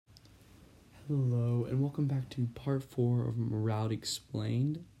Hello, and welcome back to part 4 of Morality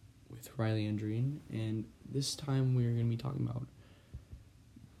Explained with Riley Andreen. And this time we're going to be talking about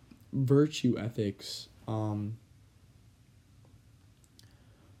virtue ethics.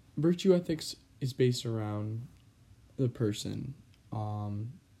 Virtue ethics is based around the person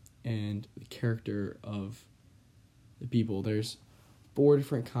and the character of the people. There's 4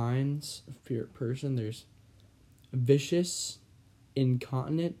 different kinds of person. There's vicious,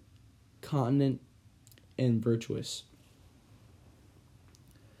 incontinent, continent, and virtuous.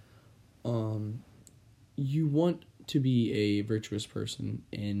 You want to be a virtuous person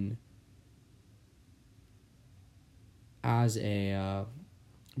as a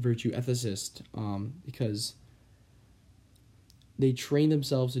virtue ethicist, because they train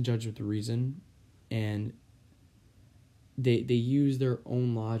themselves to judge with reason, and they use their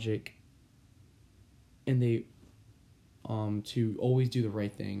own logic, and they to always do the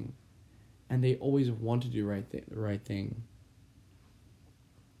right thing. And they always want to do the right thing.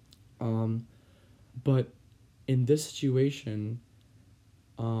 But in this situation,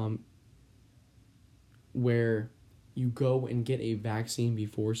 where you go and get a vaccine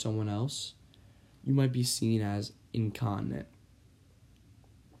before someone else, you might be seen as incontinent,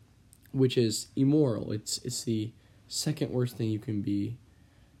 which is immoral. It's the second worst thing you can be,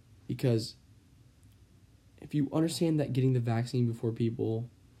 because if you understand that getting the vaccine before people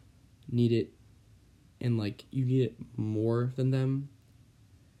need it, and you need it more than them,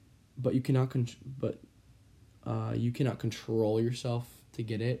 but you cannot control yourself to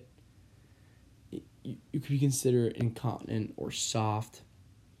get it, you could be considered incontinent or soft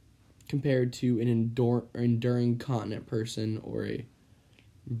compared to an enduring continent person or a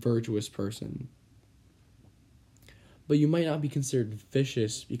virtuous person. But you might not be considered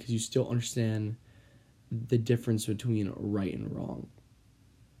vicious because you still understand the difference between right and wrong.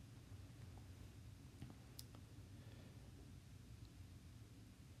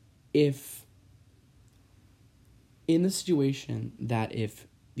 If in the situation that if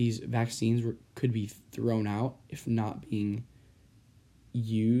these vaccines could be thrown out if not being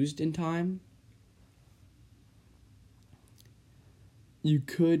used in time, you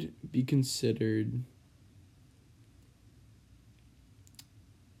could be considered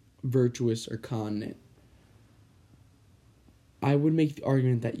virtuous or continent. I would make the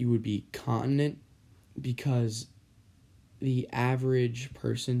argument that you would be continent because the average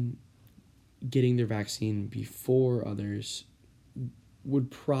person getting their vaccine before others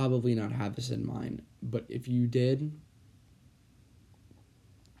would probably not have this in mind. But if you did,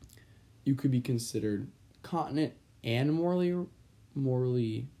 you could be considered continent and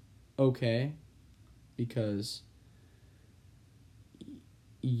morally okay, because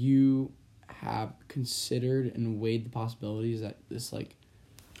you have considered and weighed the possibilities that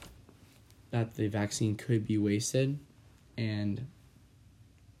that the vaccine could be wasted, and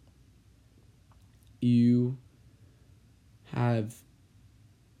you have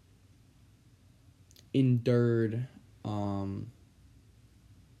endured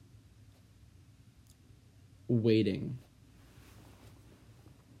waiting,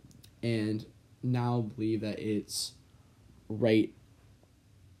 and now believe that it's right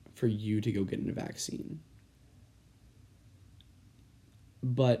for you to go get a vaccine.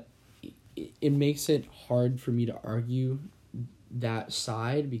 But it makes it hard for me to argue that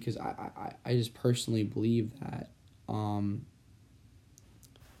side, because I just personally believe that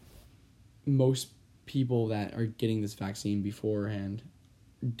most people that are getting this vaccine beforehand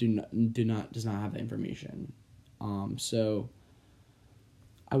does not have the information. So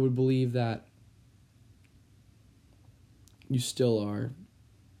I would believe that you still are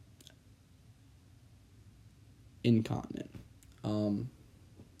incontinent.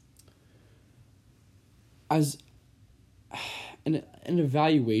 As an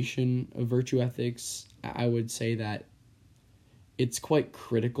evaluation of virtue ethics, I would say that it's quite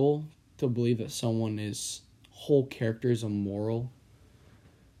critical to believe that someone's whole character is immoral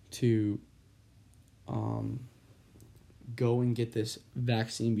to go and get this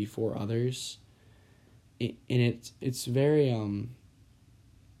vaccine before others. And it's very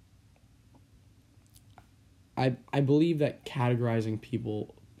I believe that categorizing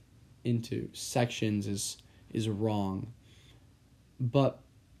people into sections is wrong. But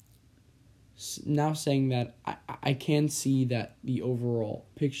now saying that, I can see that the overall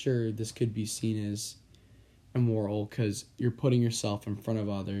picture, this could be seen as immoral because you're putting yourself in front of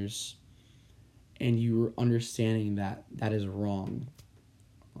others and you're understanding that is wrong.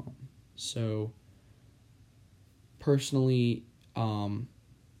 So personally, I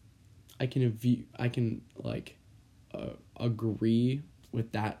can agree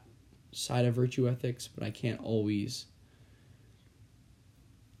with that side of virtue ethics, but I can't always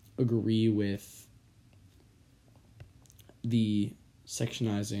agree with the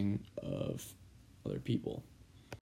sectionizing of other people.